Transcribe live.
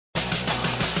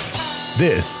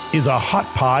This is a Hot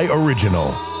Pie Original.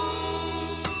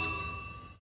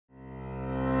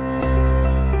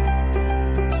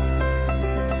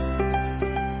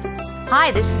 Hi,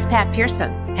 this is Pat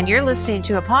Pearson, and you're listening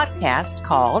to a podcast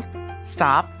called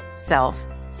Stop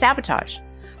Self-Sabotage,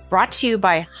 brought to you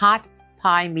by Hot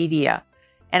Pie Media.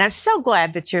 And I'm so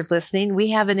glad that you're listening.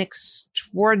 We have an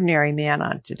extraordinary man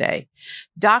on today,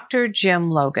 Dr. Jim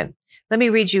Logan. Let me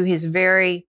read you his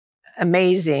very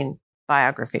amazing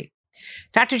biography.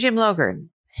 Dr. Jim Logan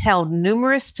held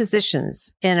numerous positions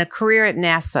in a career at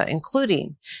NASA,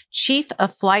 including Chief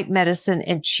of Flight Medicine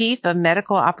and Chief of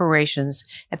Medical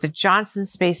Operations at the Johnson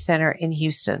Space Center in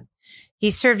Houston.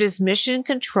 He served as mission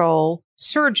control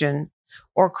surgeon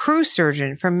or crew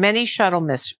surgeon for many shuttle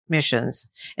missions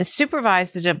and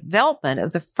supervised the development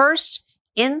of the first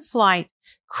in-flight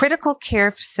critical care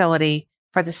facility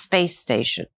for the space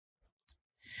station.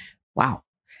 Wow.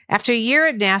 After a year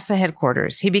at NASA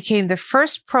headquarters, he became the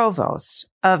first provost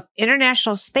of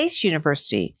International Space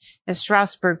University in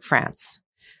Strasbourg, France.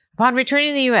 Upon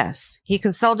returning to the U.S., he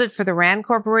consulted for the RAND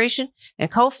Corporation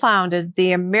and co-founded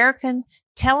the American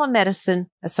Telemedicine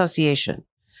Association,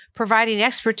 providing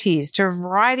expertise to a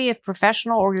variety of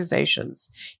professional organizations,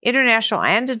 international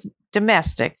and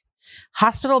domestic,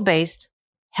 hospital-based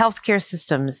healthcare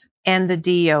systems, and the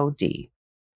DoD.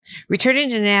 Returning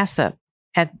to NASA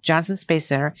at Johnson Space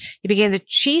Center, he became the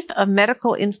Chief of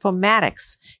Medical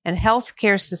Informatics and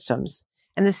Healthcare Systems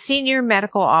and the Senior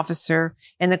Medical Officer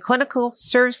in the Clinical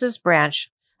Services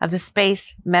Branch of the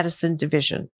Space Medicine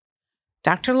Division.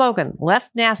 Dr. Logan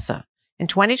left NASA in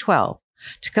 2012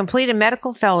 to complete a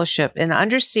medical fellowship in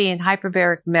undersea and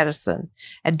hyperbaric medicine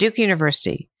at Duke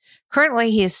University.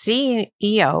 Currently, he is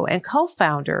CEO and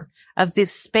co-founder of the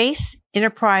Space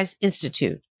Enterprise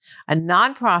Institute, a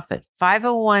nonprofit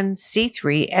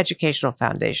 501c3 educational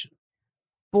foundation,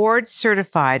 board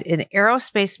certified in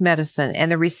aerospace medicine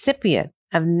and the recipient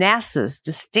of NASA's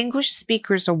Distinguished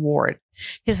Speakers Award.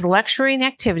 His lecturing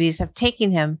activities have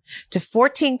taken him to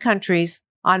 14 countries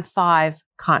on 5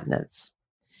 continents.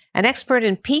 An expert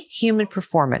in peak human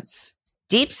performance,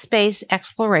 deep space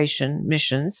exploration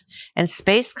missions, and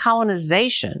space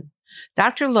colonization,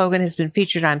 Dr. Logan has been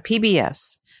featured on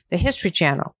PBS, the History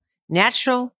Channel,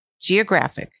 National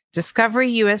Geographic, Discovery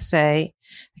USA,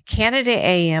 Canada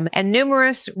AM, and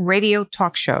numerous radio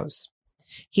talk shows.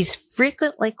 He's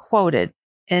frequently quoted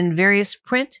in various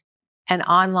print and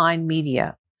online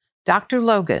media. Dr.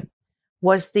 Logan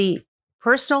was the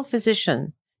personal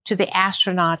physician to the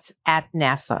astronauts at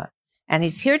NASA, and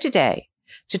he's here today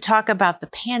to talk about the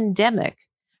pandemic,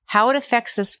 how it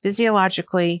affects us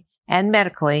physiologically and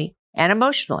medically and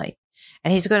emotionally.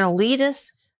 And he's going to lead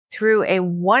us through a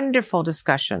wonderful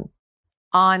discussion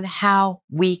on how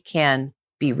we can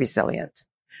be resilient.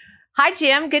 Hi,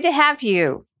 Jim. Good to have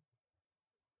you.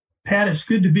 Pat, it's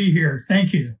good to be here.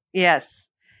 Thank you. Yes.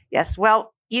 Yes.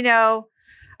 Well, I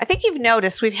think you've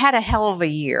noticed we've had a hell of a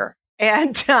year.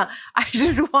 And I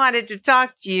just wanted to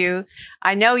talk to you.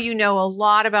 I know you know a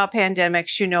lot about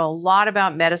pandemics. You know a lot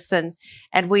about medicine.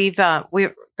 And we're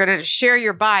going to share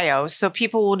your bio so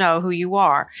people will know who you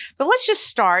are. But let's just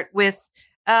start with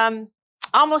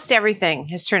almost everything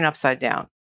has turned upside down.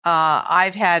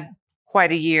 I've had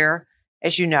quite a year,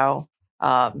 as you know,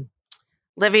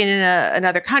 living in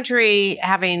another country,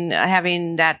 having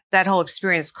that whole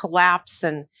experience collapse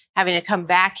and having to come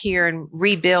back here and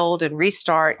rebuild and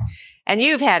restart. And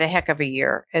you've had a heck of a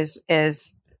year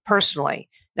as personally,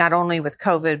 not only with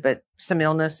COVID, but some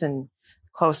illness and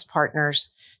close partners.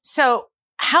 So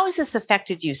how has this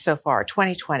affected you so far,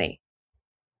 2020?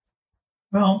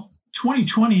 Well,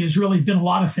 2020 has really been a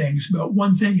lot of things, but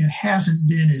one thing it hasn't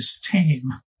been is tame.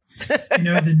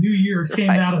 The new year came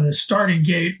out of the starting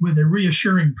gate with a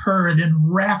reassuring purr and then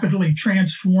rapidly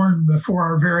transformed before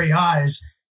our very eyes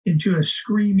into a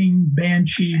screaming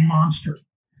banshee monster.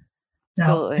 Now,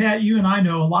 Absolutely. Pat, you and I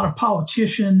know a lot of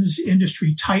politicians,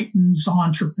 industry titans,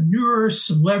 entrepreneurs,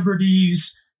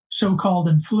 celebrities, so-called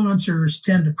influencers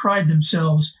tend to pride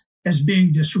themselves as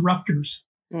being disruptors.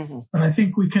 Mm-hmm. But I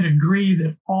think we can agree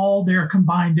that all their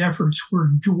combined efforts were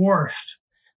dwarfed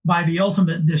by the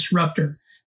ultimate disruptor,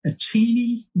 a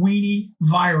teeny weeny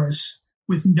virus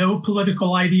with no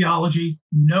political ideology,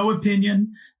 no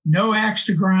opinion, no axe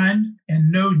to grind,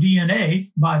 and no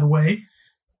DNA, by the way,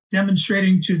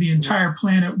 demonstrating to the entire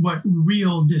planet what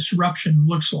real disruption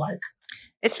looks like.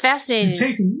 It's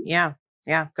fascinating. Yeah.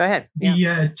 Go ahead.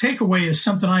 The takeaway is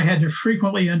something I had to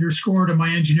frequently underscore to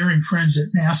my engineering friends at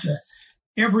NASA.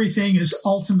 Everything is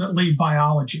ultimately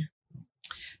biology.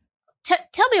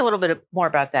 Tell me a little bit more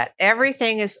about that.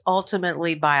 Everything is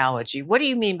ultimately biology. What do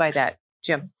you mean by that,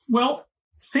 Jim? Well,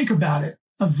 think about it.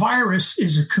 A virus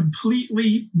is a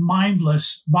completely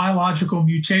mindless biological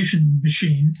mutation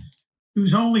machine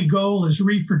whose only goal is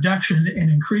reproduction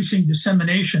and increasing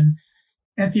dissemination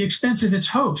at the expense of its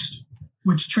host,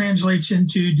 which translates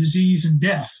into disease and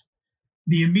death.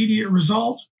 The immediate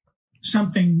result,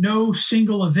 something no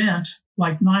single event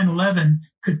like 9/11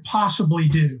 could possibly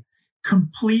do.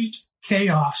 Complete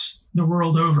chaos the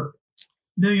world over.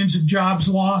 Millions of jobs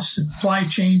lost, supply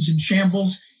chains in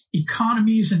shambles,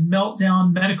 economies in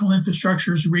meltdown, medical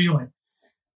infrastructures reeling.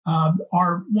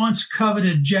 Our once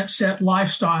coveted jet set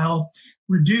lifestyle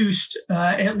reduced,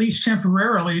 at least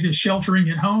temporarily, to sheltering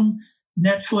at home,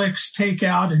 Netflix,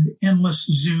 takeout, and endless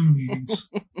Zoom meetings.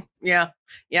 Yeah.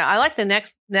 I like the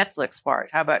Netflix part.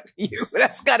 How about you?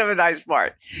 That's kind of a nice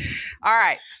part. All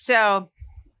right. So,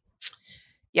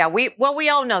 yeah, we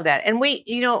all know that. And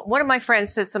one of my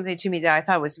friends said something to me that I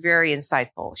thought was very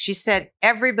insightful. She said,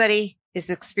 everybody is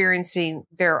experiencing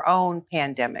their own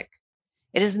pandemic.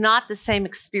 It is not the same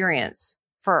experience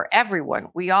for everyone.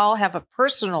 We all have a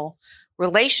personal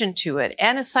relation to it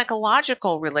and a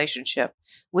psychological relationship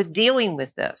with dealing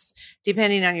with this,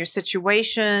 depending on your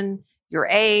situation, your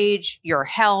age, your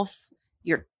health,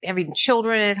 your having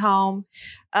children at home.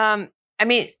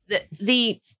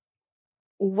 The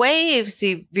waves,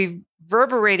 the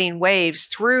reverberating waves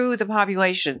through the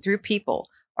population, through people,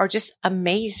 are just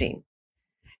amazing.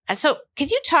 And so can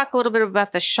you talk a little bit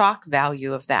about the shock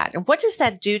value of that? And what does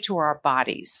that do to our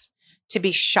bodies to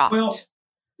be shocked? Well,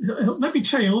 let me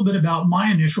tell you a little bit about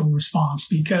my initial response,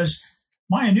 because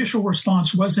my initial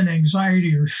response wasn't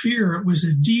anxiety or fear. It was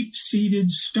a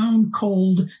deep-seated,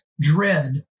 stone-cold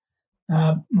dread.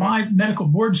 My medical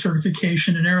board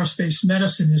certification in aerospace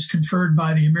medicine is conferred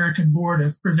by the American Board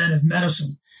of Preventive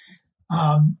Medicine.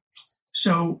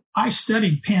 So I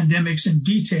studied pandemics in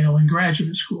detail in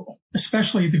graduate school,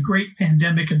 especially the Great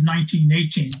Pandemic of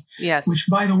 1918, yes, which,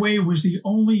 by the way, was the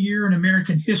only year in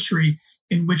American history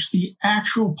in which the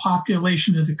actual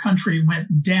population of the country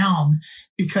went down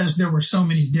because there were so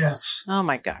many deaths. Oh,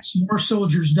 my gosh. More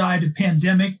soldiers died of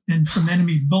pandemic than from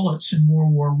enemy bullets in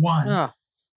World War I. Oh.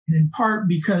 And in part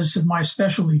because of my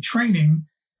specialty training,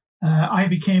 I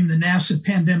became the NASA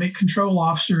pandemic control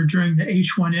officer during the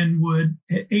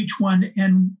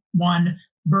H1N1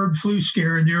 bird flu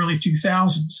scare in the early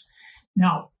 2000s.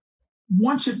 Now,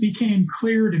 once it became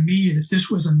clear to me that this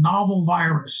was a novel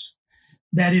virus,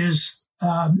 that is,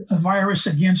 a virus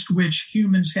against which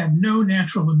humans have no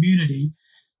natural immunity,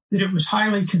 that it was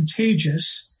highly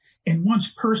contagious, and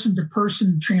once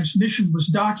person-to-person transmission was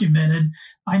documented,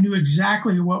 I knew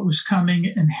exactly what was coming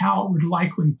and how it would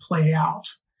likely play out.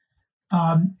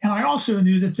 And I also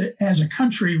knew that as a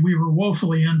country, we were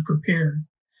woefully unprepared.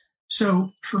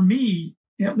 So for me,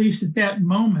 at least at that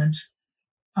moment,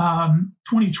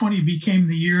 2020 became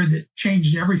the year that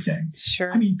changed everything.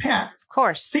 Sure. I mean, Pat, of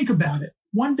course, think about it.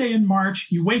 One day in March,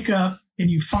 you wake up and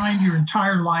you find your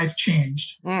entire life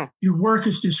changed. Your work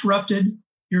is disrupted.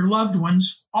 Your loved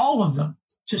ones, all of them,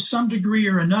 to some degree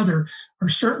or another, are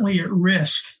certainly at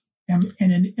risk and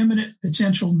in imminent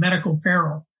potential medical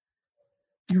peril.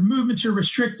 Your movements are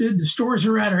restricted. The stores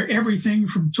are out of everything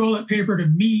from toilet paper to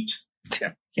meat.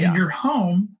 Yeah. And your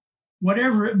home,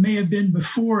 whatever it may have been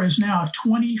before, is now a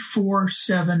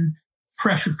 24/7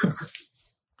 pressure cooker.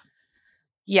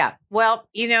 Yeah. Well,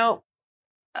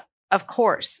 of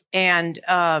course. And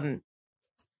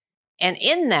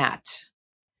in that,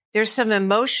 there's some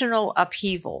emotional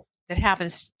upheaval that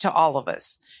happens to all of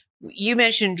us. You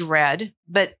mentioned dread,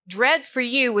 but dread for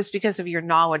you was because of your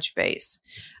knowledge base.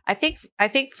 I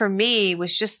think for me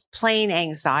was just plain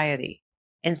anxiety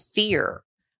and fear.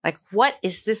 Like, what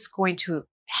is this going to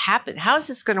happen? How is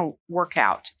this going to work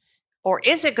out? Or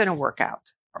is it going to work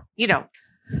out?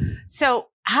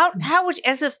 So how would,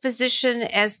 as a physician,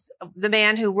 as the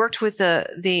man who worked with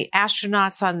the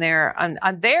astronauts on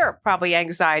their probably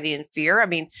anxiety and fear, I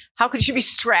mean, how could you be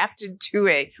strapped into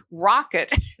a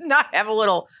rocket and not have a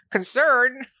little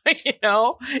concern?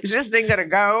 Is this thing going to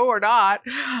go or not?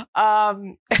 How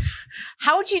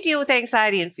would you deal with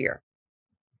anxiety and fear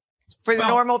for the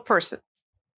normal person?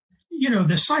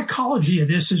 The psychology of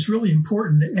this is really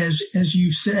important, as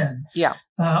you said. Yeah.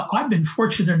 I've been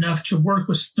fortunate enough to work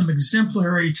with some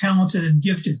exemplary, talented, and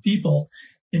gifted people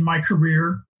in my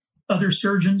career. Other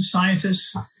surgeons,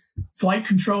 scientists, flight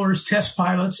controllers, test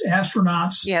pilots,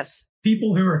 astronauts. Yes.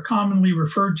 People who are commonly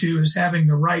referred to as having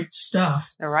the right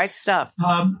stuff. The right stuff.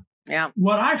 Yeah.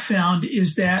 What I found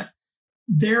is that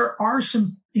there are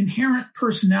some inherent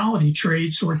personality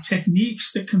traits or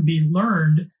techniques that can be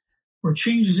learned, or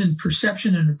changes in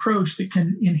perception and approach that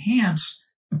can enhance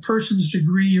a person's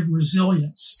degree of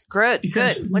resilience. Good.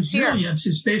 Because resilience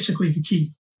is basically the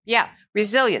key. Yeah.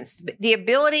 Resilience, the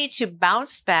ability to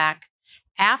bounce back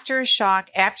after a shock,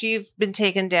 after you've been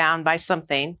taken down by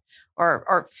something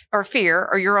or fear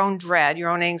or your own dread, your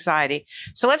own anxiety.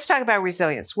 So let's talk about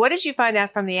resilience. What did you find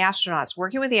out from the astronauts,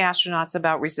 working with the astronauts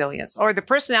about resilience or the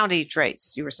personality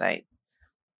traits you were saying?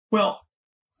 Well,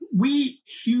 we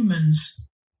humans,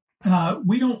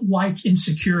 we don't like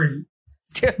insecurity.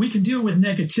 We can deal with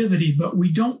negativity, but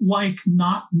we don't like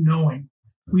not knowing.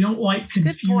 We don't like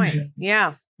confusion.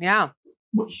 Yeah.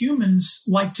 Humans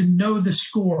like to know the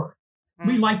score.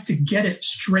 We like to get it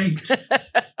straight.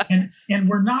 and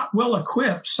we're not well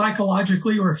equipped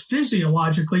psychologically or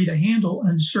physiologically to handle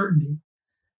uncertainty.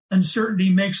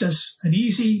 Uncertainty makes us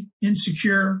uneasy,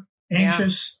 insecure,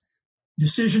 anxious.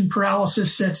 Decision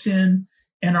paralysis sets in,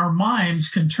 and our minds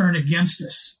can turn against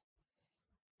us.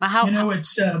 How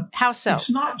so? It's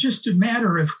not just a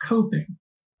matter of coping.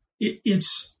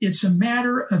 It's a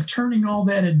matter of turning all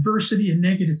that adversity and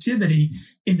negativity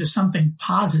into something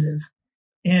positive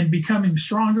and becoming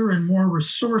stronger and more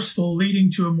resourceful, leading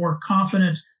to a more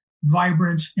confident,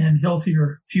 vibrant, and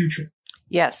healthier future.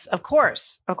 Yes, of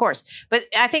course. But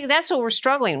I think that's what we're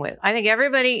struggling with. I think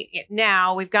everybody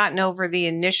now, we've gotten over the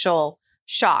initial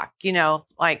shock,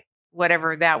 like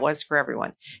whatever that was for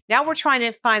everyone. Now we're trying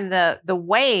to find the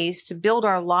ways to build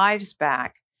our lives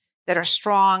back that are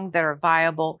strong, that are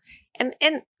viable.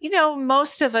 And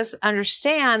most of us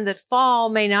understand that fall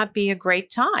may not be a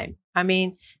great time. I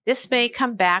mean, this may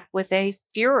come back with a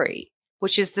fury,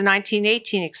 which is the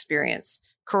 1918 experience,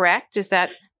 correct? Is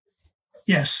that?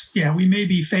 Yes. Yeah. We may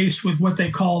be faced with what they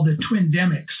call the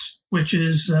twindemics, which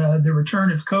is the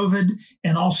return of COVID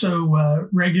and also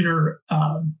regular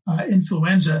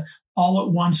influenza all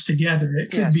at once together.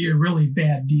 It could be a really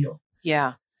bad deal.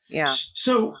 Yeah.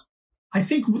 So I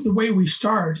think the way we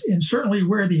start, and certainly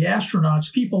where the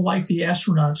astronauts, people like the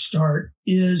astronauts start,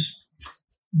 is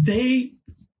they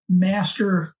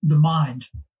master the mind.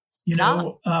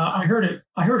 I heard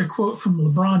a quote from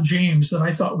LeBron James that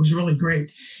I thought was really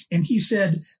great. And he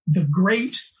said, "The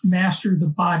great master the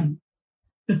body,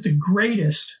 but the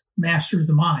greatest master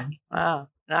the mind." Wow,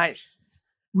 nice.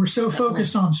 We're so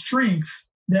focused on strength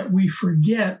that we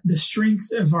forget the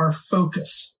strength of our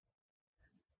focus.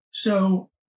 So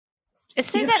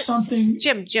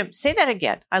Jim, say that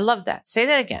again. I love that. Say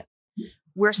that again.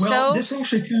 This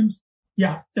actually comes.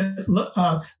 Yeah.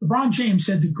 LeBron James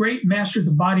said, "The great master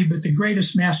the body, but the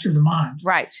greatest master the mind."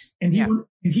 Right. And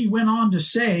he went on to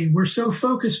say, we're so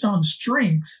focused on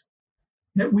strength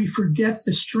that we forget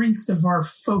the strength of our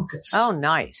focus. Oh,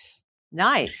 nice.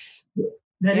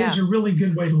 That is a really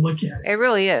good way to look at it. It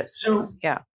really is. So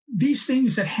these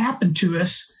things that happen to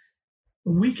us,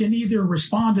 we can either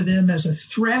respond to them as a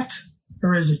threat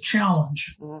or as a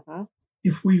challenge. Mm-hmm.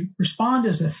 If we respond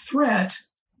as a threat,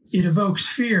 it evokes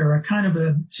fear, a kind of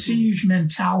a siege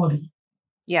mentality.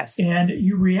 Yes. And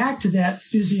you react to that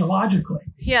physiologically.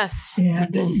 Yes.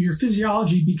 And your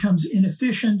physiology becomes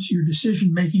inefficient. Your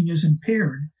decision-making is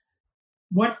impaired.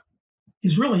 What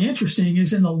is really interesting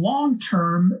is in the long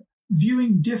term,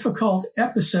 viewing difficult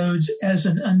episodes as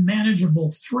an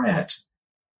unmanageable threat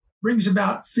brings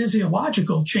about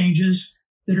physiological changes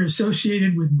that are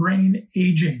associated with brain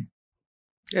aging.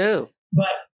 Oh. But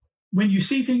when you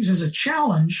see things as a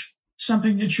challenge,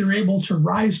 something that you're able to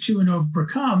rise to and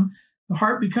overcome, the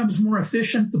heart becomes more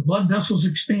efficient, the blood vessels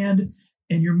expand,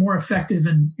 and you're more effective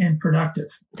and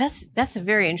productive. That's a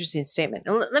very interesting statement.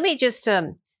 Let me just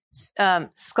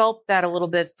sculpt that a little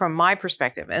bit from my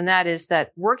perspective, and that is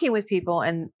that working with people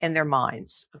and their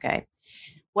minds, okay?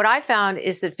 What I found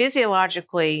is that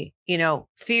physiologically,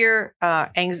 fear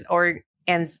or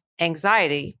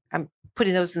anxiety, I'm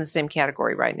putting those in the same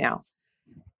category right now,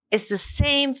 it's the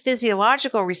same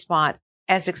physiological response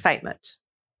as excitement.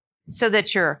 So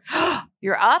that you're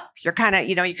up, you're kind of,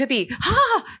 you could be,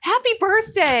 happy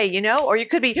birthday, or you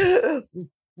could be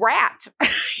rat,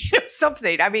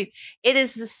 something. I mean, it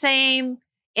is the same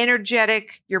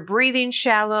energetic, you're breathing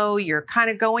shallow, you're kind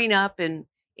of going up in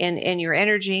your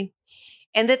energy.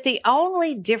 And that the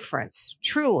only difference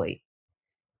truly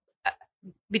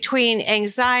between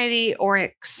anxiety or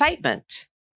excitement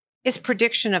is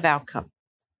prediction of outcome.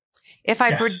 If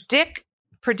I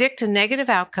predict a negative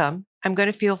outcome, I'm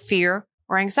going to feel fear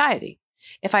or anxiety.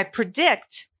 If I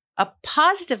predict a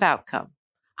positive outcome,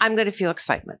 I'm going to feel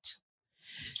excitement.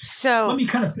 So let me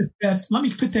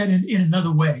put that in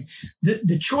another way.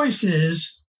 The choice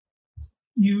is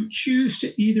you choose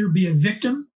to either be a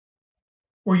victim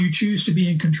or you choose to be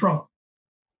in control.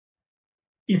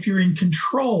 If you're in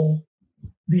control,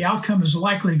 the outcome is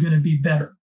likely going to be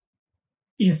better.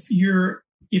 If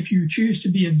you choose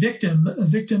to be a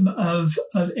victim of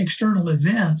external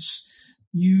events,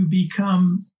 you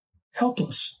become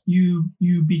helpless. You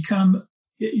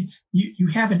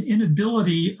have an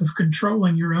inability of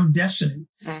controlling your own destiny.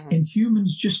 Mm-hmm. And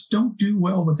humans just don't do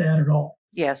well with that at all.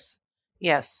 Yes.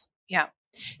 Yes. Yeah.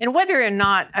 And whether or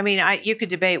not, I mean, you could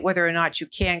debate whether or not you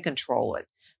can control it,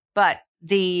 but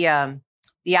the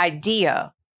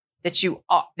idea that you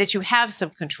have some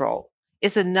control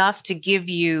is enough to give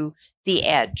you the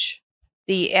edge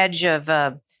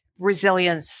of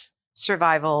resilience,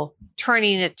 survival,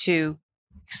 turning it to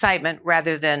excitement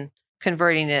rather than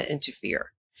converting it into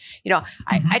fear.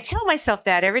 I tell myself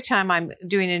that every time I'm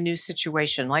doing a new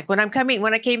situation, like when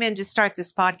I came in to start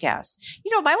this podcast,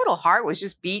 my little heart was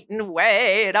just beating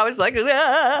away and I was like,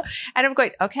 ah! And I'm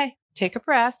going, okay, take a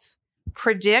breath,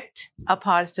 predict a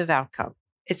positive outcome.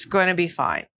 It's going to be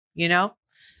fine.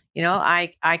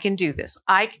 I can do this.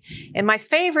 And my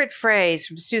favorite phrase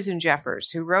from Susan Jeffers,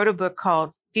 who wrote a book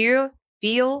called Feel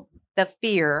the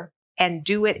Fear and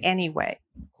Do It Anyway.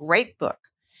 Great book.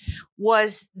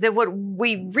 Was that what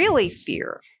we really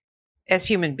fear as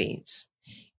human beings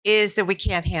is that we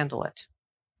can't handle it.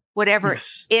 Whatever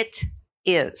it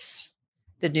is,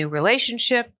 the new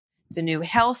relationship, the new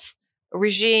health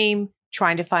regime,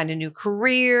 trying to find a new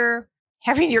career,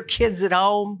 having your kids at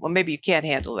home. Well, maybe you can't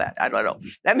handle that. I don't know.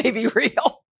 That may be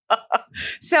real.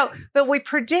 But we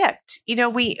predict,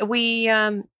 we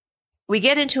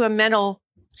get into a mental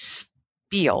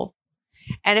spiel.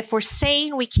 And if we're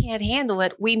saying we can't handle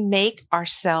it, we make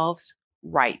ourselves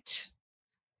right.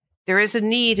 There is a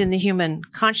need in the human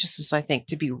consciousness, I think,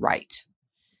 to be right.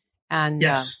 And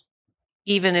yes.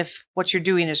 Even if what you're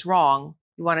doing is wrong,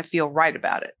 you want to feel right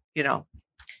about it,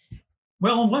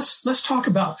 Well, let's talk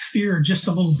about fear just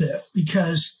a little bit,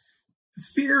 because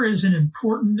fear is an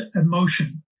important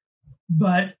emotion,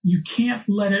 but you can't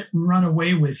let it run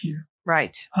away with you.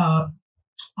 Right.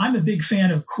 I'm a big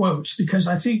fan of quotes because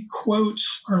I think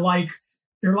quotes are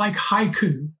they're like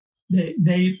haiku.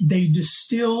 They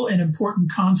distill an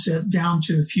important concept down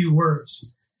to a few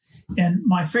words. And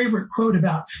my favorite quote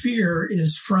about fear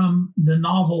is from the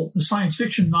science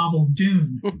fiction novel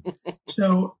Dune.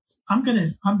 So I'm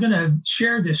gonna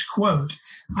share this quote.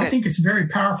 I think it's very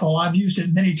powerful. I've used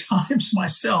it many times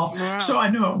myself, so I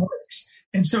know it works.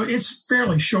 And so it's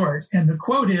fairly short. And the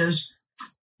quote is,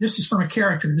 this is from a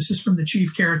character. This is from the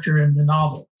chief character in the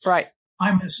novel. Right.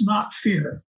 I must not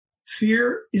fear.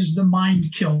 Fear is the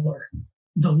mind killer,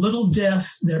 the little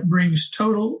death that brings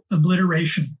total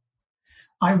obliteration.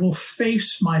 I will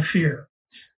face my fear.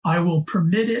 I will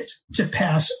permit it to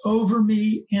pass over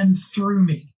me and through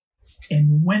me.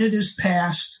 And when it is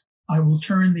past, I will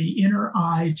turn the inner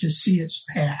eye to see its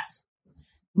path.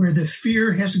 Where the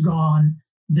fear has gone,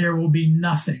 there will be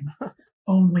nothing.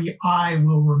 Only I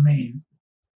will remain.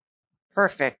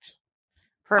 Perfect.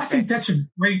 I think that's a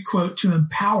great quote to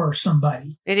empower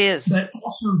somebody. It is. But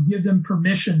also give them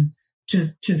permission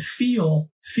to feel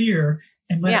fear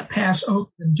and let it pass over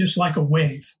them just like a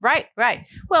wave. Right.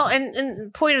 Well, and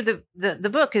the point of the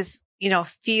book is,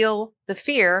 feel the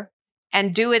fear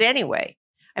and do it anyway.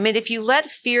 I mean, if you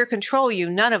let fear control you,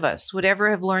 none of us would ever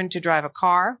have learned to drive a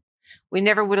car. We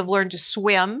never would have learned to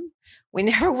swim. We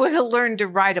never would have learned to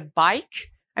ride a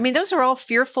bike. I mean, those are all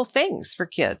fearful things for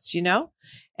kids,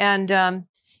 and,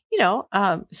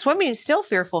 swimming is still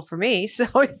fearful for me. So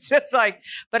it's just like,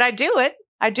 but I do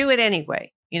it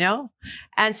anyway,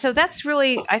 and so that's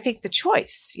really, I think, the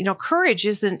choice. Courage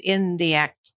isn't in the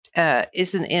act,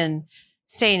 isn't in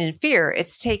staying in fear.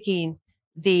 It's taking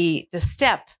the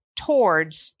step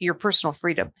towards your personal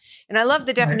freedom. And I love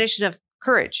the definition of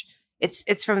courage.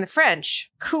 It's from the French,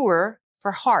 coeur,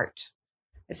 for heart.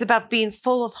 It's about being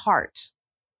full of heart.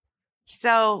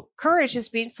 So courage is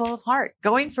being full of heart,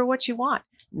 going for what you want,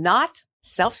 not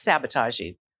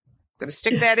self-sabotaging. Going to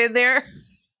stick that in there.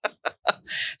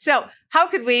 So how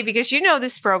could we, because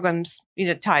this program's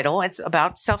title, it's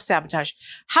about self-sabotage.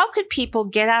 How could people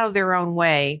get out of their own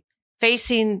way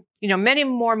facing, many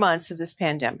more months of this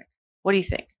pandemic? What do you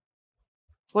think?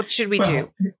 What should we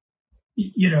do?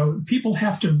 People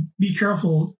have to be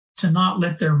careful to not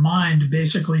let their mind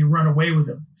basically run away with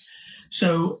them.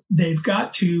 So they've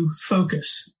got to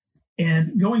focus.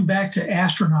 And going back to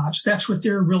astronauts, that's what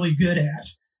they're really good at.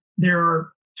 There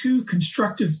are two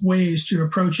constructive ways to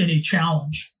approach any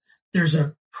challenge. There's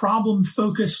a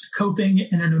problem-focused coping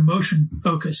and an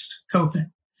emotion-focused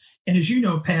coping. And as you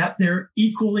know, Pat, they're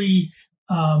equally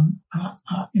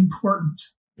important.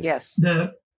 Yes.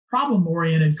 The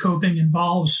problem-oriented coping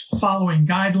involves following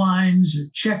guidelines,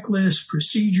 checklists,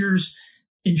 procedures,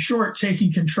 in short,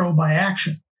 taking control by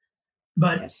action.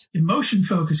 But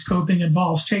emotion-focused coping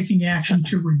involves taking action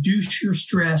to reduce your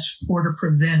stress or to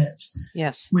prevent it.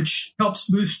 Yes. Which helps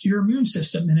boost your immune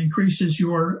system and increases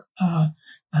your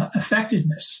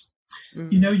effectiveness.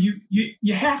 Mm-hmm. You know,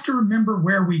 you have to remember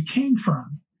where we came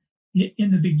from. In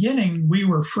the beginning, we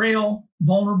were frail,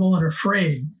 vulnerable, and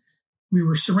afraid. We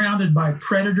were surrounded by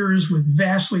predators with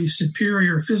vastly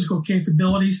superior physical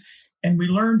capabilities, and we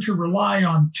learned to rely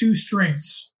on two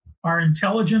strengths, our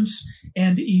intelligence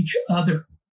and each other.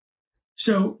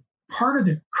 So part of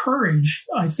the courage,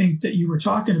 I think, that you were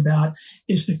talking about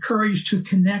is the courage to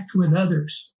connect with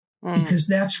others, because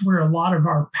that's where a lot of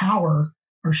our power,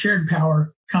 our shared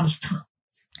power, comes from.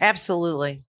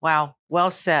 Absolutely. Wow. Well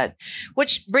said.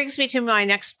 Which brings me to my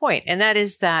next point, and that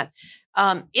is that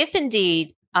if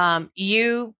indeed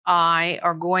we're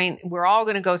all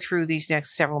going to go through these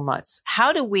next several months,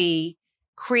 how do we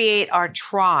create our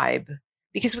tribe?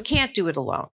 Because we can't do it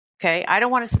alone. Okay. I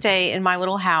don't want to stay in my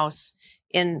little house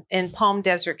in Palm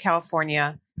Desert,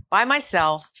 California by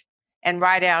myself and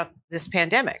ride out this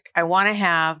pandemic. I want to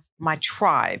have my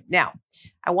tribe. Now,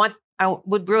 I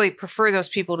would really prefer those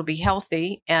people to be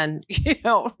healthy and,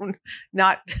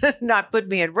 not put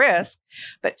me at risk.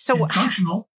 But so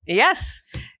functional. Yes.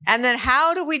 And then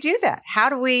how do we do that? How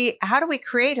do we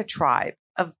create a tribe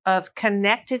of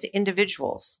connected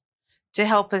individuals to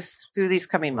help us through these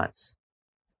coming months?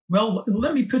 Well,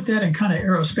 let me put that in kind of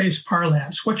aerospace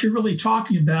parlance. What you're really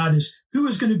talking about is who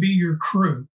is going to be your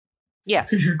crew. Yes.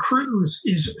 Because your crew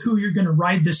is who you're going to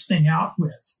ride this thing out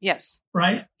with. Yes.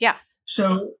 Right? Yeah.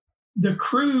 So the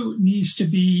crew needs to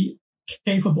be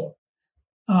capable.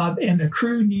 And the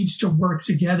crew needs to work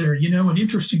together. You know, an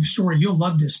interesting story. You'll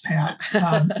love this, Pat.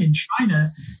 In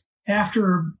China,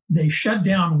 after they shut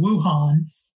down Wuhan,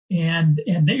 and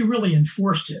they really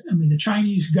enforced it. I mean, the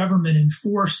Chinese government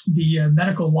enforced the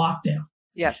medical lockdown.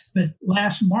 Yes. But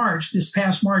this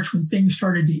past March, when things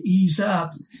started to ease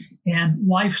up and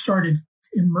life started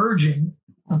emerging,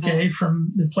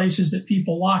 from the places that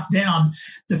people locked down,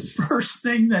 the first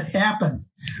thing that happened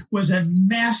was a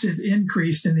massive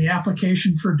increase in the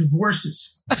application for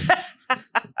divorces.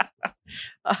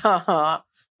 Wow.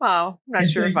 I'm not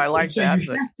sure if I like that.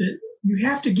 You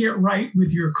have to get right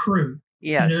with your crew.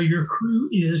 Yes. You know, your crew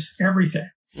is everything.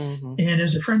 Mm-hmm. And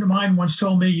as a friend of mine once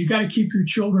told me, you got to keep your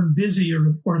children busy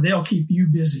or they'll keep you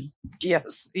busy.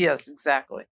 Yes,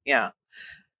 exactly. Yeah.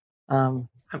 I'm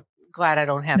glad I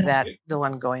don't have the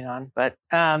one going on. But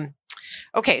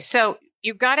okay, so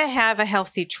you've got to have a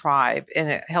healthy tribe and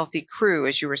a healthy crew,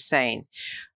 as you were saying.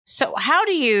 So how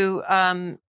do you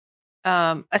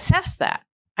assess that?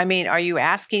 I mean, are you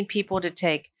asking people to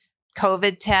take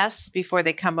COVID tests before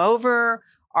they come over?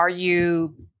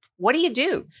 What do you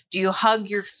do? Do you hug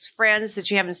your friends that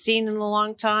you haven't seen in a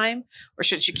long time? Or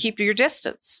should you keep your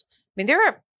distance? I mean, there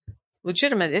are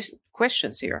legitimate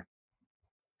questions here.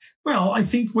 Well, I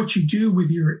think what you do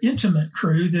with your intimate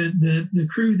crew, the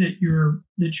crew that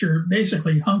you're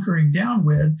basically hunkering down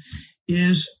with,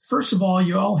 is, first of all,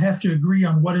 you all have to agree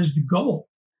on what is the goal.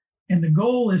 And the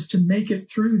goal is to make it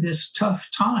through this tough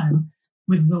time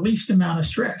with the least amount of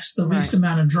stress, the least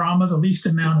amount of drama, the least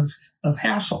amount of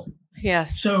hassle.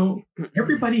 Yes. So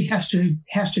everybody has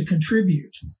to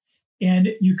contribute. And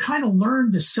you kind of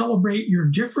learn to celebrate your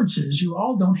differences. You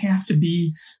all don't have to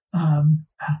be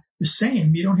the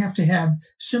same. You don't have to have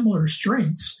similar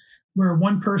strengths. Where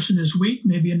one person is weak,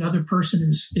 maybe another person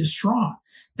is strong.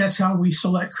 That's how we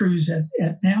select crews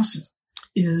at NASA,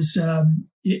 is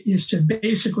to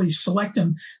basically select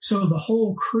them so the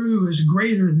whole crew is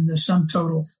greater than the sum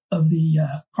total of the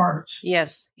parts.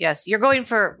 Yes. You're going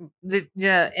for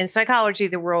in psychology,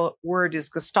 the word is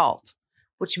gestalt,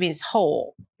 which means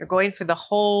whole. You're going for the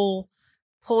whole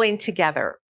pulling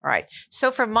together. All right.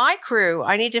 So for my crew,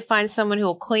 I need to find someone who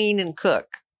will clean and cook.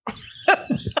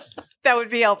 That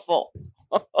would be helpful.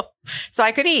 So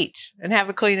I could eat and have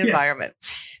a clean environment.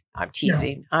 I'm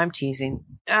teasing.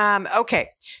 Okay.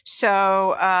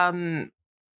 So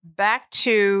back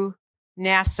to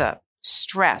NASA,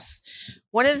 stress.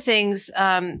 One of the things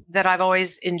that I've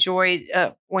always enjoyed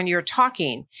when you're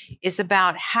talking is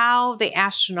about how the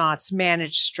astronauts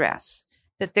manage stress,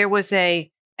 that there was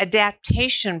a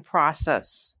adaptation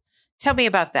process. Tell me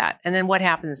about that. And then what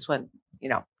happens when,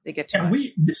 they get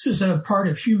to this is a part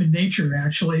of human nature,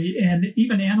 actually, and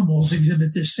even animals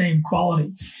exhibit this same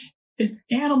quality.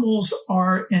 Animals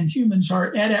and humans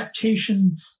are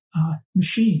adaptation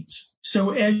machines. So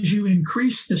as you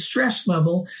increase the stress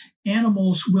level,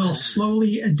 animals will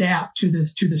slowly adapt to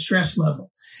the stress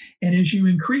level. And as you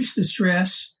increase the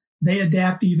stress, they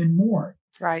adapt even more.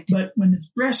 Right. But when the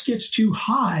stress gets too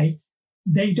high,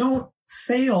 they don't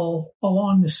fail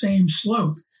along the same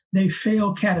slope. they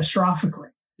fail catastrophically.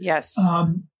 Yes.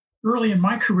 Early in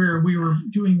my career, we were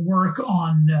doing work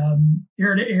on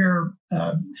air-to-air,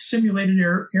 simulated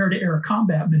air-to-air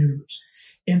combat maneuvers.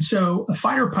 And so a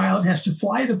fighter pilot has to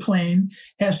fly the plane,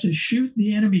 has to shoot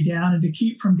the enemy down and to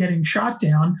keep from getting shot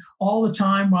down all the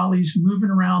time while he's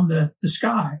moving around the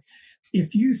sky.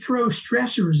 If you throw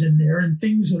stressors in there and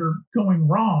things that are going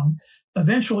wrong,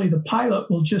 eventually the pilot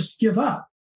will just give up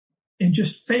and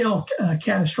just fail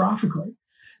catastrophically.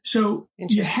 So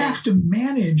you have to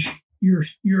manage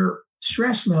your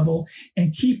stress level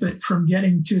and keep it from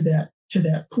getting to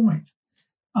that point.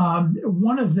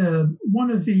 One of the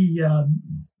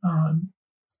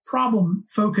problem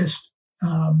focused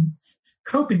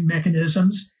coping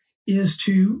mechanisms is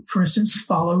to, for instance,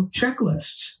 follow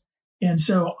checklists. And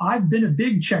so I've been a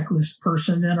big checklist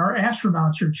person, and our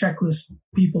astronauts are checklist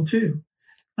people too.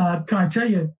 Can I tell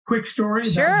you a quick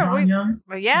story about John Young?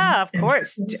 Well, yeah, of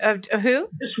course. Who?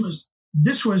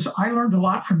 This was, I learned a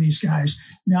lot from these guys.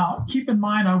 Now, keep in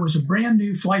mind, I was a brand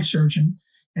new flight surgeon,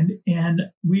 and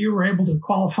we were able to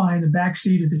qualify in the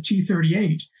backseat of the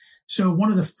T-38. So one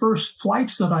of the first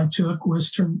flights that I took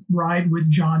was to ride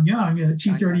with John Young. The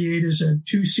T-38 is a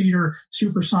 2-seater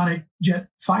supersonic jet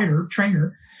fighter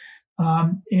trainer.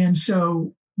 And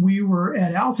so we were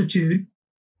at altitude.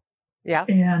 Yeah.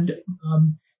 And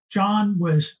John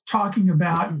was talking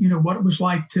about, what it was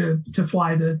like to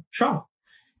fly the shuttle.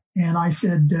 And I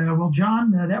said, well,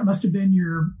 John, that must have been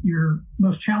your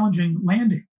most challenging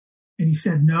landing. And he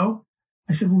said, no.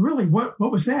 I said, well, really, what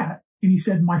was that? And he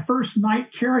said, my first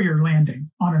night carrier landing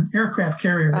on an aircraft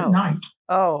carrier at night.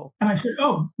 Oh. And I said,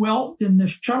 oh, well, then the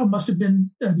shuttle must have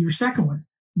been your second one.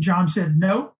 John said,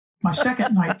 no, my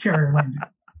second night carrier landing.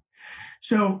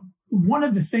 So one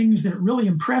of the things that really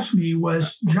impressed me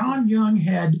was John Young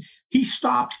he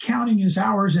stopped counting his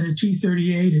hours in a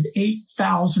T-38 at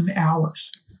 8,000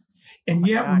 hours. And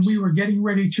yet when we were getting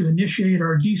ready to initiate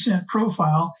our descent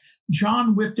profile,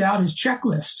 John whipped out his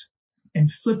checklist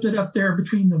and flipped it up there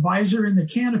between the visor and the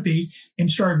canopy and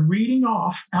started reading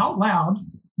off out loud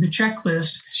the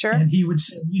checklist. Sure. And he would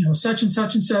say, such and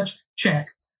such and such, check.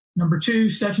 Number 2,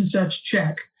 such and such,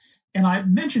 check. And I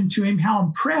mentioned to him how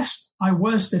impressed I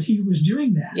was that he was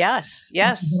doing that. Yes.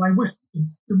 And I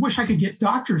wish I could get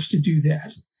doctors to do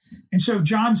that. And so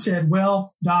John said,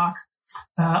 well, Doc,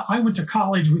 I went to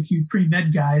college with you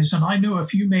pre-med guys, and I know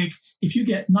if you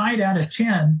get 9 out of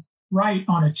 10 right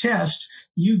on a test,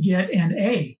 you get an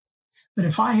A. But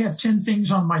if I have 10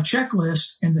 things on my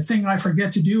checklist and the thing I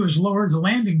forget to do is lower the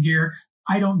landing gear,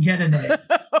 I don't get an A.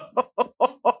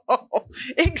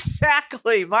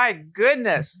 Exactly. My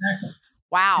goodness. Exactly.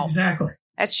 Wow. Exactly.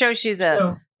 That shows you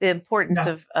the importance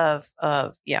of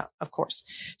course.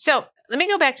 So let me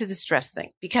go back to the stress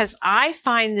thing, because I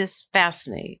find this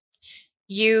fascinating.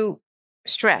 You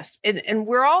stressed, and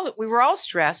we were all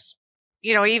stressed,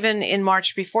 even in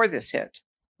March before this hit.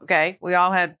 Okay. We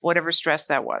all had whatever stress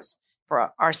that was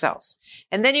for ourselves.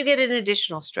 And then you get an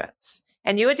additional stress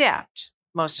and you adapt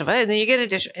most of it. And then you get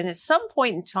additional, and at some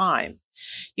point in time,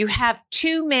 you have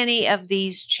too many of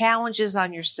these challenges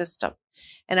on your system.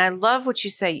 And I love what you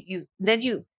say. Then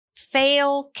you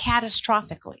fail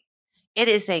catastrophically. It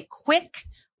is a quick,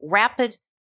 rapid,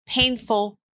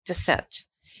 painful descent.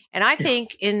 And I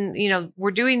think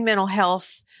we're doing mental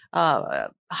health,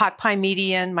 Hot Pie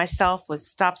Media and myself with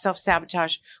Stop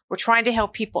Self-Sabotage. We're trying to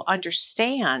help people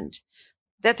understand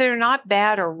that they're not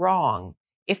bad or wrong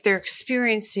if they're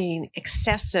experiencing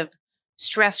excessive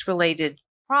stress-related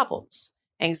problems,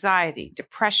 anxiety,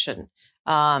 depression,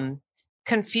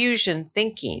 confusion,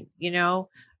 thinking,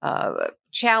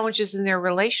 challenges in their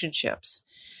relationships.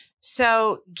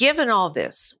 So given all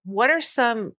this, what are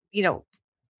some,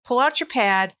 pull out your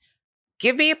pad,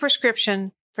 give me a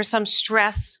prescription for some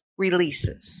stress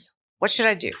releases. What should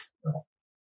I do?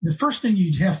 The first thing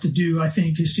you'd have to do, I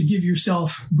think, is to give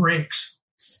yourself breaks,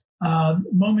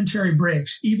 momentary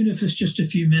breaks, even if it's just a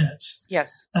few minutes.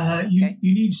 Yes. You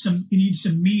need some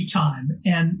me time.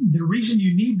 And the reason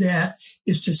you need that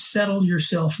is to settle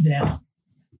yourself down.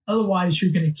 Otherwise,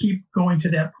 you're going to keep going to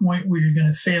that point where you're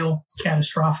going to fail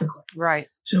catastrophically. Right.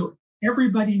 So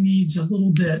everybody needs a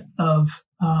little bit of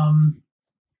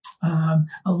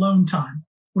alone time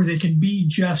where they can be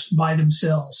just by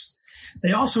themselves.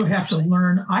 They also have to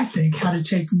learn, I think, how to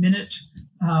take minute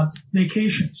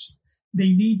vacations.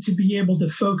 They need to be able to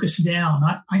focus down.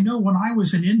 I know when I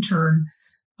was an intern,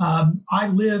 I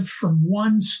lived from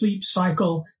one sleep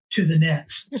cycle to the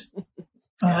next.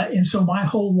 And so my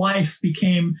whole life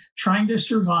became trying to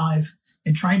survive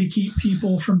and trying to keep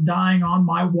people from dying on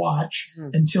my watch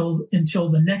until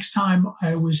the next time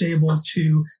I was able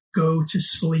to go to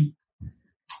sleep.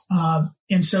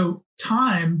 And so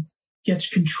time gets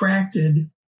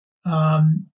contracted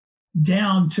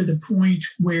down to the point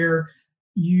where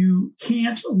you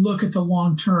can't look at the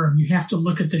long term. You have to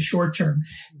look at the short term.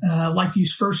 Like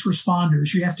these first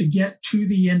responders, you have to get to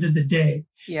the end of the day.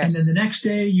 Yes. And then the next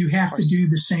day you have to do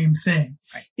the same thing.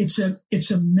 Right.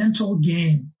 It's a mental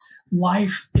game.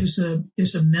 Life is a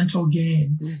mental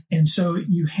game. Mm-hmm. And so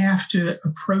you have to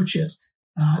approach it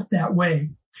that way.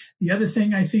 The other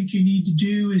thing I think you need to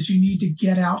do is you need to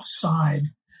get outside.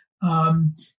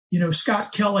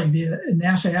 Scott Kelly, the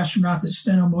NASA astronaut that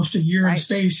spent almost a year in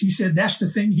space, he said that's the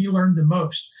thing he learned the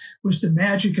most was the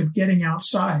magic of getting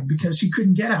outside because he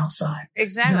couldn't get outside.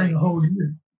 Exactly. During the whole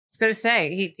year. I was going to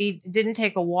say, he didn't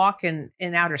take a walk in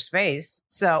outer space.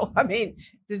 So, I mean,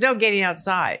 there's no getting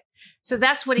outside. So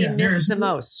that's what he missed the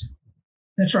most.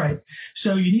 That's right.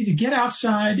 So you need to get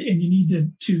outside and you need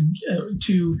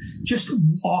to just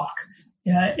walk.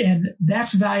 And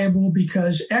that's valuable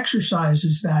because exercise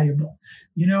is valuable.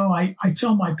 I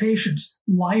tell my patients,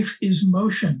 life is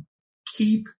motion.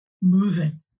 Keep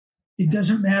moving. It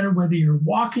doesn't matter whether you're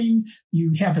walking,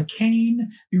 you have a cane,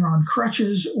 you're on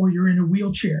crutches, or you're in a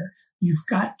wheelchair. You've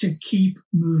got to keep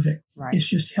moving. Right. It's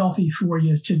just healthy for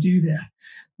you to do that.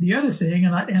 The other thing,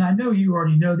 and I know you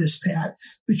already know this, Pat,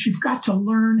 but you've got to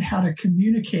learn how to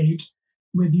communicate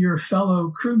with your fellow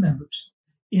crew members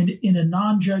in a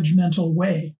non-judgmental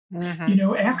way.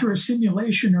 Mm-hmm. After a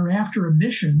simulation or after a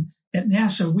mission at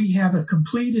NASA, we have a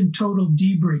complete and total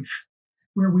debrief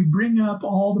where we bring up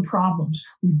all the problems,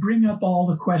 we bring up all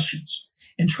the questions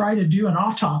and try to do an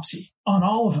autopsy on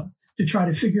all of them to try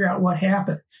to figure out what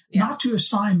happened, not to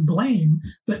assign blame,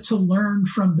 but to learn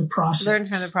from the process. Learn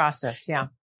from the process. Yeah.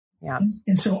 Yeah.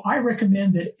 And so I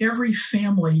recommend that every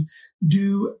family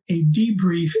do a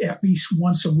debrief at least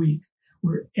once a week,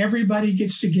 where everybody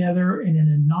gets together and in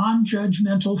a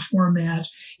non-judgmental format.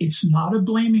 It's not a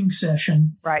blaming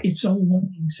session. Right. It's a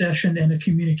learning session and a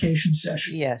communication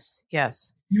session. Yes.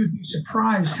 Yes. You'd be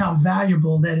surprised how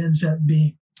valuable that ends up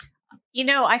being.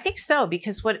 I think so,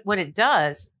 because what it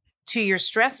does to your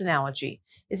stress analogy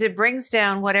is it brings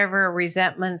down whatever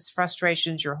resentments,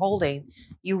 frustrations you're holding,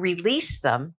 you release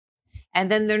them. And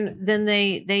then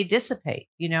they dissipate,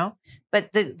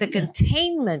 but the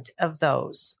containment of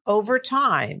those over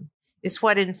time is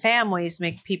what in families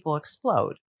make people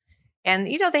explode. And,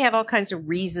 they have all kinds of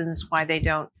reasons why they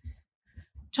don't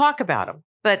talk about them.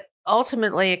 But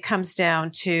ultimately it comes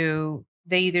down to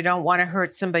they either don't want to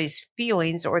hurt somebody's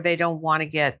feelings or they don't want to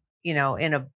get, in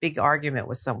a big argument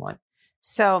with someone.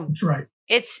 So that's right.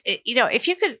 If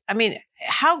you could,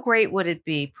 how great would it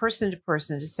be person to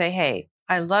person to say, hey,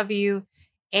 I love you.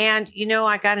 And,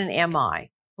 I got an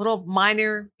MI, little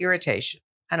minor irritation,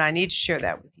 and I need to share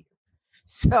that with you.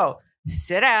 So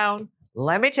sit down,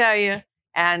 let me tell you,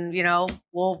 and,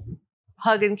 we'll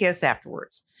hug and kiss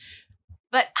afterwards.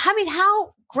 But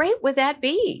how great would that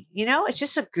be? It's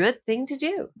just a good thing to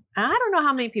do. I don't know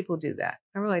how many people do that.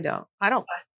 I really don't. I don't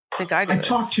think I do. I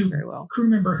talked to a crew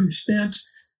member who spent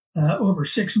over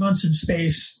 6 months in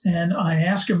space, and I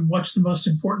asked him what's the most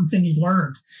important thing he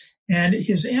learned. And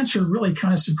his answer really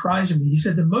kind of surprised me. He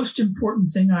said, the most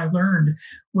important thing I learned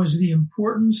was the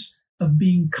importance of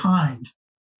being kind,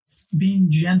 being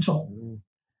gentle,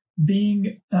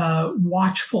 being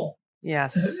watchful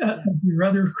of your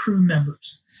other crew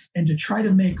members, and to try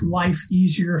to make life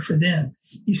easier for them.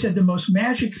 He said the most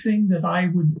magic thing that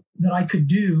I could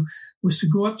do was to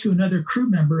go up to another crew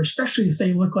member, especially if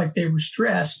they look like they were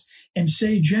stressed, and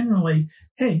say generally,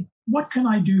 hey, what can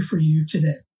I do for you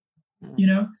today?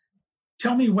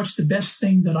 Tell me what's the best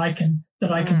thing that I can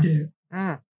do.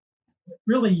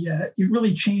 Really, it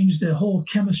really changed the whole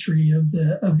chemistry of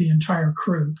the entire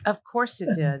crew. Of course it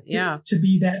did. Yeah. To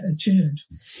be that attuned.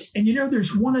 And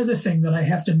there's one other thing that I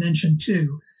have to mention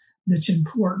too that's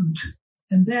important,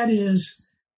 and that is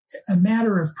a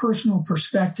matter of personal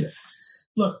perspective.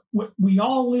 Look, we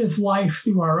all live life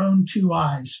through our own two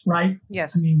eyes, right?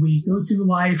 Yes. We go through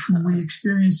life and we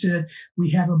experience it.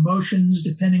 We have emotions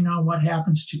depending on what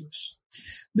happens to us.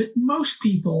 But most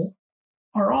people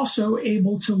are also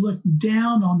able to look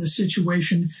down on the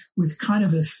situation with kind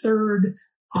of a third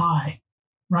eye,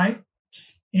 right?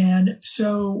 And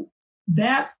so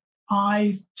that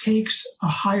eye takes a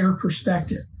higher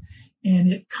perspective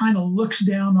and it kind of looks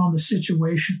down on the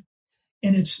situation.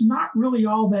 And it's not really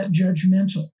all that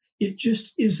judgmental. It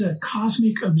just is a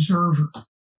cosmic observer.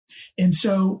 And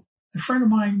so a friend of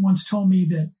mine once told me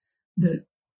that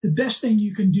the best thing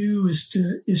you can do is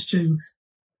to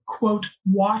quote,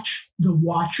 watch the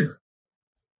watcher.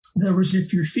 In other words,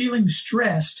 if you're feeling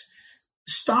stressed,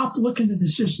 stop looking at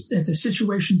the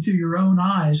situation through your own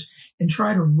eyes and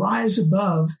try to rise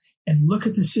above and look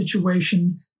at the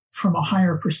situation from a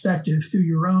higher perspective through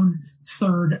your own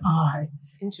third eye.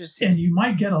 Interesting. And you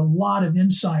might get a lot of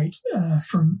insight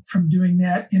from doing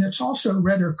that. And it's also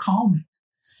rather calming,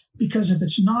 because if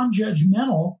it's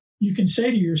non-judgmental, you can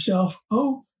say to yourself,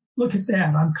 oh, look at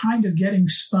that. I'm kind of getting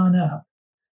spun up.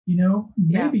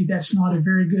 Maybe that's not a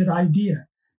very good idea.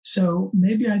 So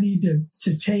maybe I need to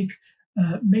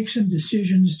make some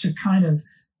decisions to kind of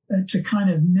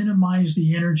minimize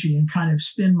the energy and kind of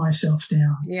spin myself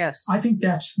down. Yes. I think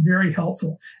that's very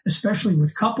helpful, especially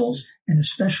with couples and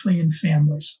especially in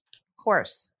families. Of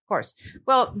course.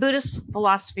 Well, Buddhist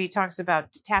philosophy talks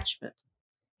about detachment,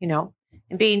 and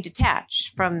being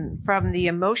detached from the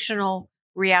emotional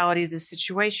reality of the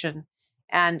situation.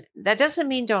 And that doesn't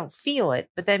mean don't feel it,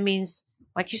 but that means,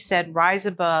 like you said, rise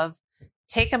above,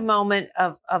 take a moment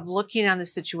of looking on the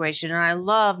situation. And I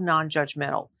love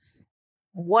non-judgmental.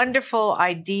 Wonderful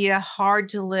idea, hard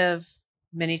to live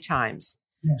many times,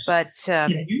 yes. But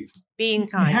being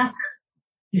kind.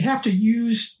 You have to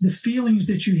use the feelings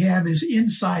that you have as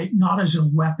insight, not as a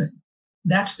weapon.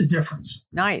 That's the difference.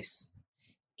 Nice.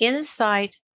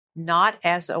 Insight, not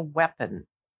as a weapon.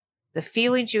 The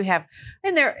feelings you have,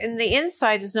 and the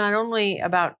insight is not only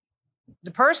about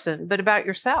the person, but about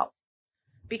yourself,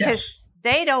 because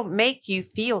they don't make you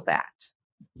feel that.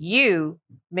 You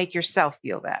make yourself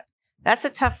feel that. That's a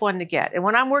tough one to get. And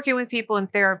when I'm working with people in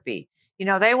therapy,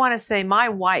 they want to say, my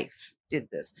wife did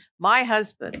this. My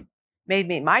husband made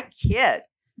me, my kid.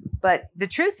 But the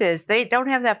truth is they don't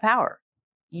have that power.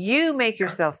 You make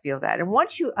yourself feel that. And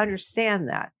once you understand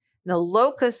that, the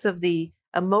locus of the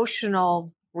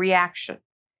emotional reaction,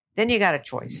 then you got a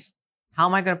choice. How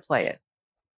am I going to play it?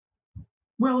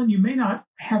 Well, and you may not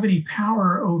have any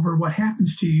power over what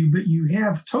happens to you, but you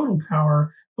have total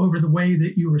power over the way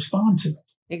that you respond to it.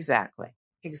 Exactly.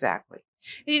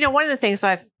 And, one of the things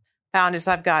I've found is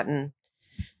I've gotten,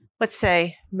 let's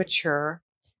say, mature.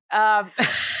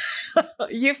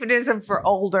 Euphemism for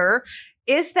older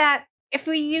is that if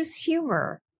we use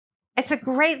humor, it's a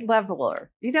great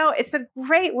leveler. It's a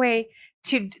great way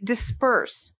to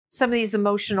disperse some of these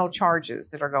emotional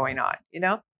charges that are going on,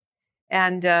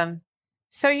 And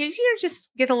so you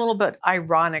just get a little bit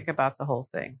ironic about the whole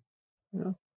thing.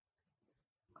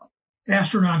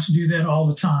 Astronauts do that all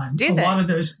the time. A lot of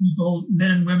those people, men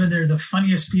and women, they're the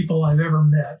funniest people I've ever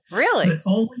met. Really? But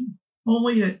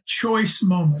only at choice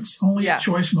moments. At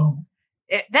choice moments.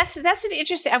 That's an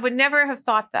interesting. I would never have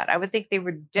thought that. I would think they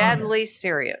were deadly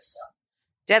serious.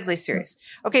 Deadly serious.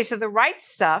 Okay, so the right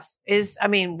stuff is.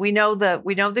 We know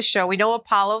the show. We know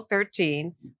Apollo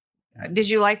 13. Did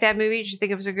you like that movie? Did you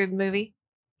think it was a good movie?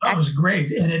 That was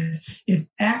great, and it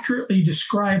accurately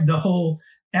described the whole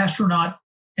astronaut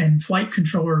and flight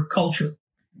controller culture.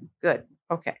 Good.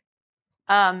 Okay.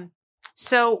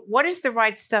 So what is the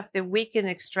right stuff that we can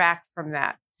extract from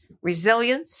that?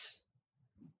 Resilience,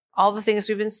 all the things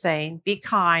we've been saying, be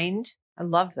kind. I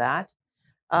love that.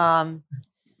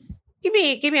 Give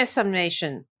me a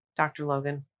summation, Dr.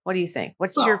 Logan. What do you think?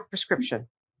 What's your prescription?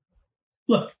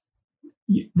 Look,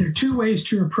 there are two ways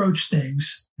to approach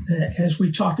things, as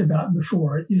we talked about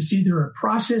before. It's either a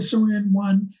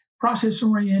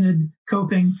process-oriented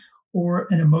coping or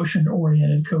an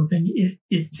emotion-oriented coping.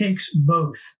 It takes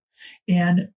both.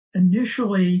 And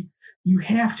initially, you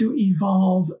have to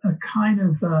evolve a kind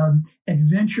of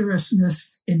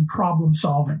adventurousness in problem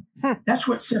solving. That's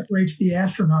what separates the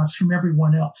astronauts from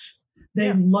everyone else.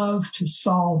 They love to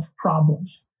solve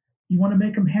problems. You want to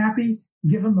make them happy?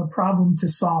 Give them a problem to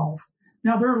solve.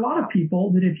 Now, there are a lot of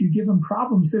people that if you give them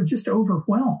problems, they're just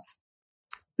overwhelmed.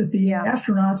 But the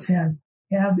astronauts have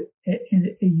a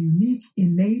unique,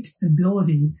 innate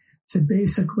ability to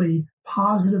basically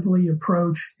positively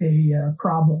approach a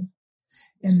problem.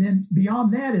 And then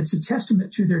beyond that, it's a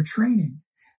testament to their training.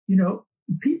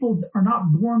 People are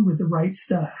not born with the right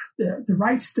stuff. The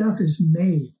right stuff is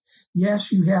made.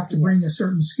 Yes, you have to bring a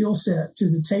certain skill set to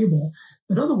the table,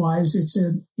 but otherwise it's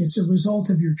a result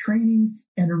of your training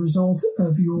and a result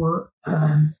of your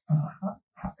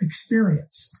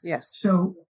experience. Yes.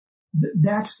 So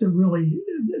that's the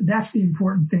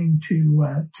important thing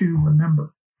to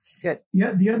remember. Good.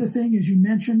 Yeah. The other thing, as you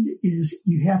mentioned, is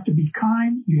you have to be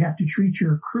kind. You have to treat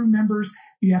your crew members.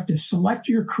 You have to select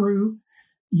your crew.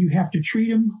 You have to treat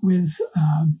them with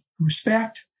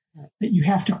respect. That you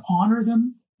have to honor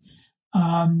them.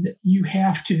 You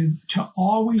have to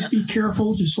always be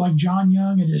careful, just like John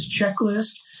Young and his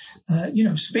checklist.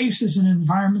 Space is an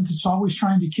environment that's always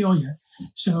trying to kill you.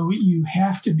 So you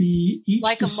have to be, each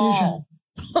like decision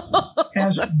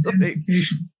has a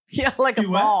identification. Yeah, like a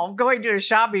mall, going to a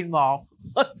shopping mall.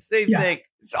 Same thing.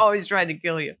 It's always trying to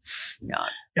kill you. No,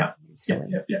 Yeah.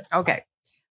 Okay.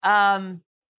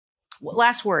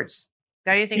 Last words.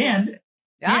 Got anything?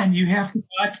 And you have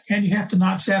to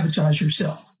not sabotage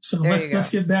yourself. So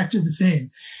let's get back to the theme.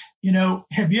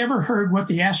 Have you ever heard what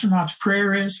the astronaut's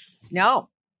prayer is? No.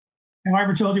 Have I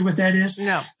ever told you what that is?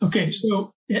 No. Okay.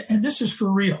 So, and this is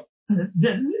for real.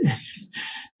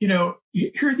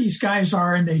 Here these guys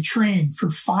are, and they train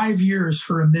for 5 years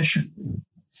for a mission.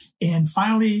 And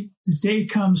finally, the day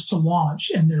comes to launch,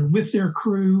 and they're with their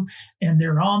crew, and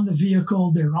they're on the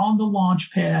vehicle, they're on the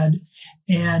launch pad,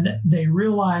 and they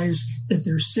realize that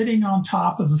they're sitting on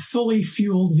top of a fully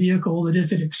fueled vehicle that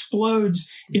if it explodes,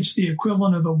 it's the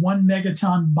equivalent of a 1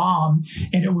 megaton bomb,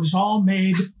 and it was all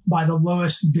made by the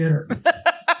lowest bidder.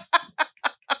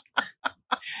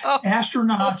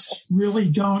 Astronauts really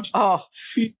don't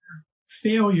fear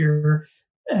failure.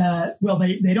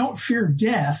 They don't fear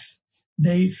death.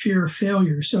 They fear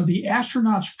failure. So the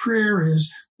astronaut's prayer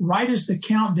is, right as the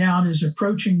countdown is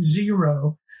approaching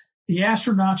 0, the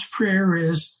astronaut's prayer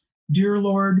is, "Dear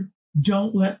Lord,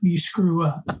 don't let me screw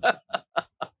up."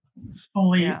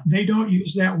 Only they don't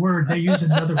use that word. They use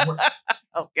another word.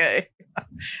 Okay.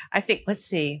 I think, let's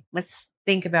see. Let's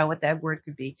think about what that word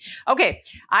could be. Okay.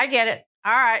 I get it.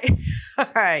 All right. All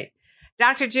right.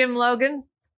 Dr. Jim Logan,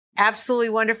 absolutely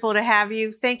wonderful to have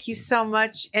you. Thank you so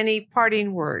much. Any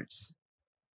parting words?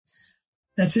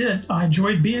 That's it. I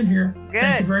enjoyed being here. Good.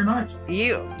 Thank you very much.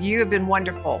 You have been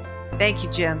wonderful. Thank you,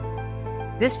 Jim.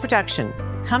 This production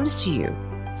comes to you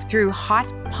through Hot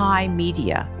Pie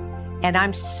Media, and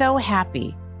I'm so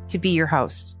happy to be your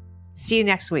host. See you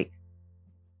next week.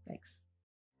 Thanks.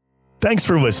 Thanks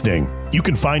for listening. You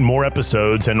can find more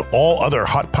episodes and all other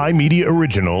Hot Pie Media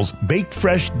originals baked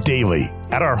fresh daily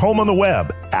at our home on the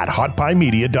web at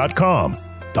hotpiemedia.com,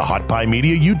 the Hot Pie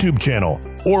Media YouTube channel,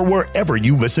 or wherever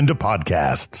you listen to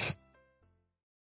podcasts.